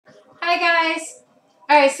Hi guys!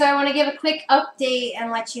 Alright, so I want to give a quick update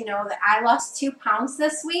and let you know that I lost 2 pounds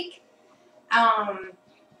this week.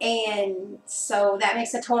 And so that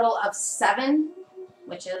makes a total of 7,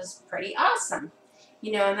 which is pretty awesome.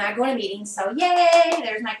 You know, I'm not going to meetings, so yay!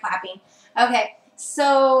 There's my clapping. Okay,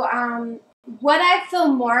 so what I feel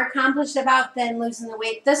more accomplished about than losing the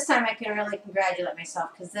weight, this time I can really congratulate myself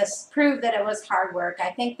because this proved that it was hard work. I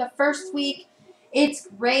think the first week, it's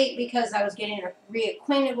great because I was getting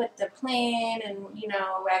reacquainted with the plan and, you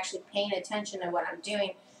know, actually paying attention to what I'm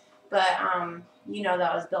doing. But, you know,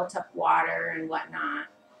 that was built up water and whatnot,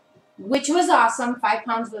 which was awesome. 5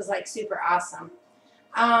 pounds was like super awesome.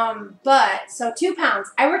 So 2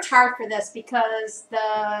 pounds. I worked hard for this because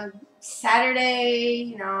the Saturday,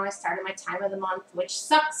 you know, I started my time of the month, which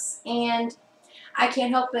sucks. And I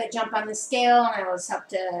can't help but jump on the scale, and I was up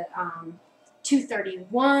to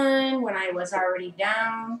 231 when I was already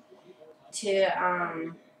down to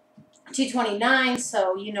 229.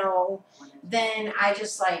 So, you know, then I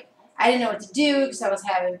just I didn't know what to do because I was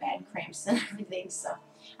having bad cramps and everything. So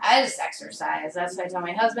I just exercise. That's what I tell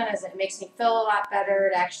my husband, is it makes me feel a lot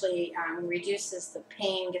better. It actually reduces the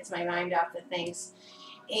pain, gets my mind off the things.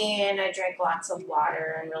 And I drank lots of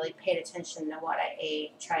water and really paid attention to what I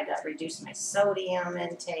ate. Tried to reduce my sodium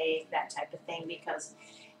intake, that type of thing, because,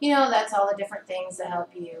 you know, that's all the different things that help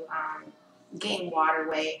you gain water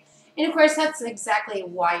weight. And, of course, that's exactly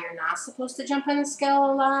why you're not supposed to jump on the scale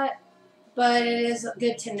a lot. But it is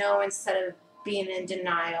good to know instead of being in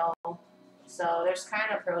denial. So there's kind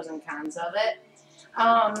of pros and cons of it.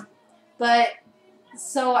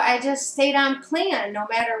 So I just stayed on plan no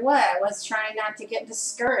matter what. I was trying not to get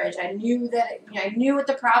discouraged. I knew that, you know, I knew what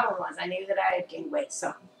the problem was. I knew that I had gained weight,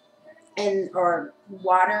 or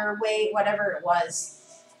water weight, whatever it was.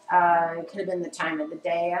 It could have been the time of the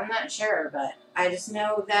day. I'm not sure, but I just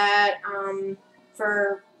know that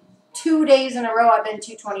for 2 days in a row I've been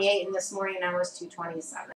 228, and this morning I was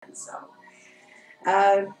 227. So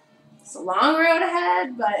it's a long road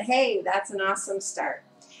ahead, but hey, that's an awesome start.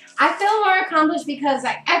 I feel more accomplished because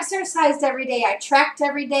I exercised every day. I tracked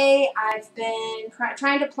every day. I've been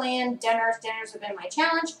trying to plan dinners. Dinners have been my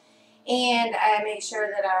challenge. And I make sure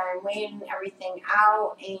that I'm weighing everything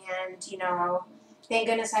out. And, you know, thank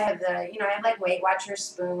goodness I have I have like Weight Watchers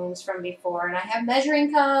spoons from before. And I have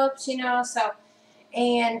measuring cups, you know. So,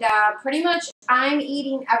 and pretty much I'm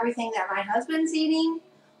eating everything that my husband's eating.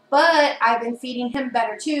 But I've been feeding him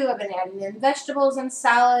better, too. I've been adding in vegetables and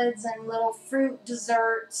salads and little fruit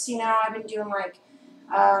desserts. You know, I've been doing, like,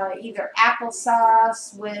 either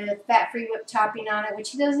applesauce with fat-free whipped topping on it, which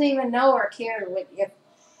he doesn't even know or care.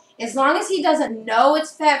 As long as he doesn't know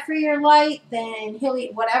it's fat-free or light, then he'll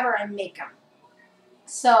eat whatever I make him.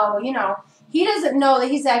 So, you know, he doesn't know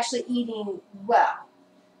that he's actually eating well,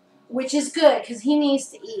 which is good because he needs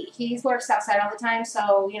to eat. He works outside all the time,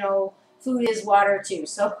 so, you know, food is water, too.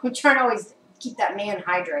 So I'm trying to always keep that man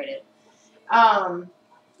hydrated.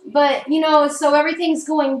 But, you know, so everything's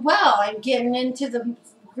going well. I'm getting into the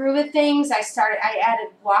groove of things. I added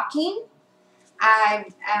walking.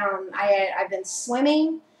 I've been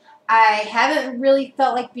swimming. I haven't really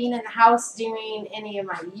felt like being in the house doing any of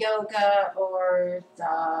my yoga or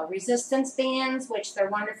the resistance bands, which they're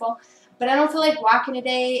wonderful. But I don't feel like walking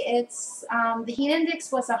today. It's the heat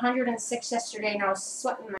index was 106 yesterday, and I was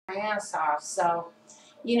sweating my ass off. So,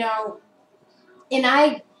 you know, and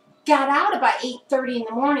I got out about 8:30 in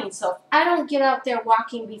the morning. So if I don't get out there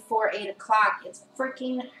walking before 8 o'clock, it's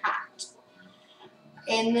freaking hot.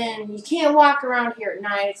 And then you can't walk around here at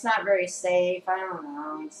night. It's not very safe. I don't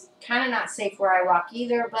know. It's kind of not safe where I walk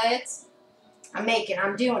either, but I'm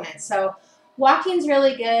doing it. So walking's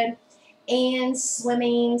really good. And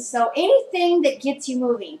swimming, so anything that gets you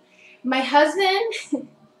moving. My husband's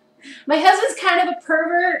kind of a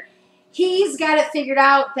pervert. He's got it figured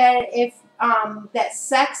out that if that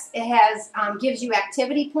sex gives you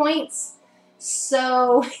activity points.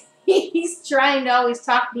 So he's trying to always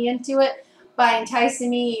talk me into it by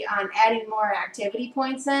enticing me on adding more activity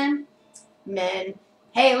points in. Men,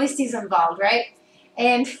 hey, at least he's involved, right?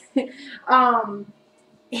 And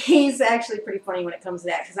he's actually pretty funny when it comes to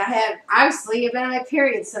that, because obviously I've been on my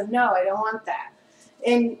period, so no, I don't want that.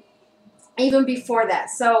 And even before that,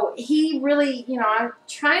 so he really, you know, I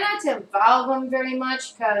try not to involve him very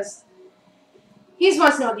much because he just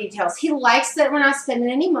wants to know details. He likes that we're not spending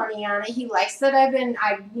any money on it. He likes that I've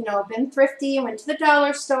been thrifty and went to the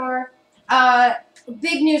dollar store.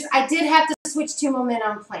 Big news, I did have to switch to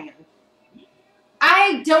Momentum Plan.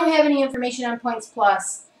 I don't have any information on Points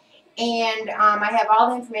Plus. And I have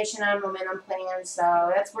all the information on Momentum Plan, so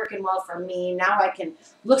that's working well for me. Now I can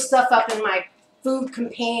look stuff up in my Food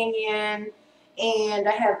Companion and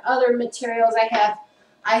I have other materials.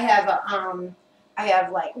 I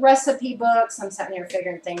have like recipe books. I'm sitting here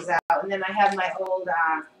figuring things out, and then I have my old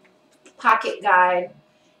pocket guide,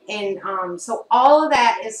 and so all of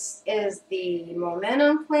that is the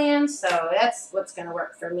momentum plan. So that's what's going to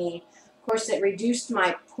work for me. Of course, it reduced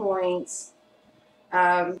my points.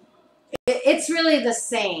 It's really the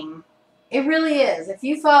same. It really is. If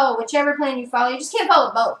you follow whichever plan you follow, you just can't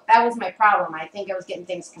follow both. That was my problem. I think I was getting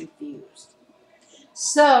things confused.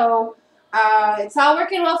 So it's all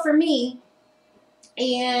working well for me.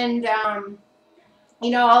 And,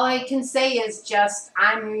 all I can say is just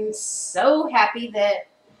I'm so happy that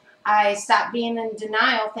I stopped being in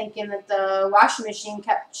denial, thinking that the washing machine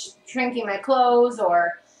kept shrinking my clothes,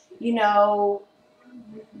 or,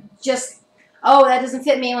 just, oh, that doesn't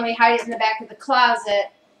fit me, let me hide it in the back of the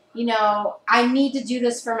closet. I need to do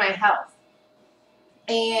this for my health.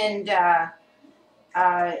 And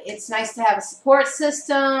it's nice to have a support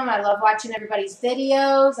system. I love watching everybody's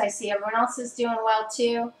videos. I see everyone else is doing well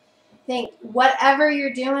too. I think whatever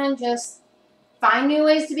you're doing, just find new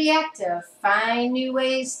ways to be active. Find new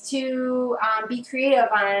ways to be creative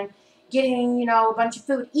on getting, a bunch of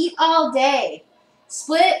food. Eat all day.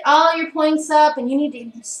 Split all your points up, and you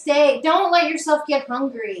need to stay. Don't let yourself get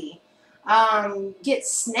hungry. Get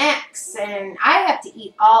snacks, and I have to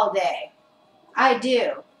eat all day. I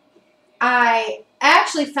do. I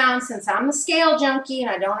actually found, since I'm a scale junkie and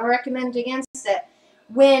I don't recommend against it,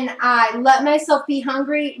 when I let myself be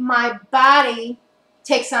hungry, my body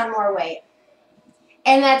takes on more weight.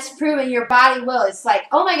 And that's proven your body will. It's like,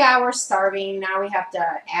 oh my God, we're starving. Now we have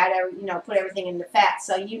to add, put everything into fat.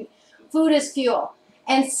 So food is fuel.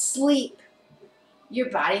 And sleep. Your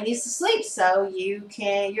body needs to sleep so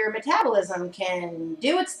your metabolism can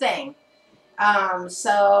do its thing.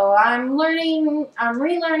 So I'm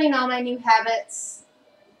relearning all my new habits.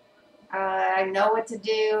 I know what to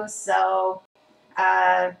do. So,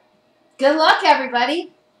 good luck,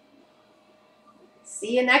 everybody.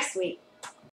 See you next week.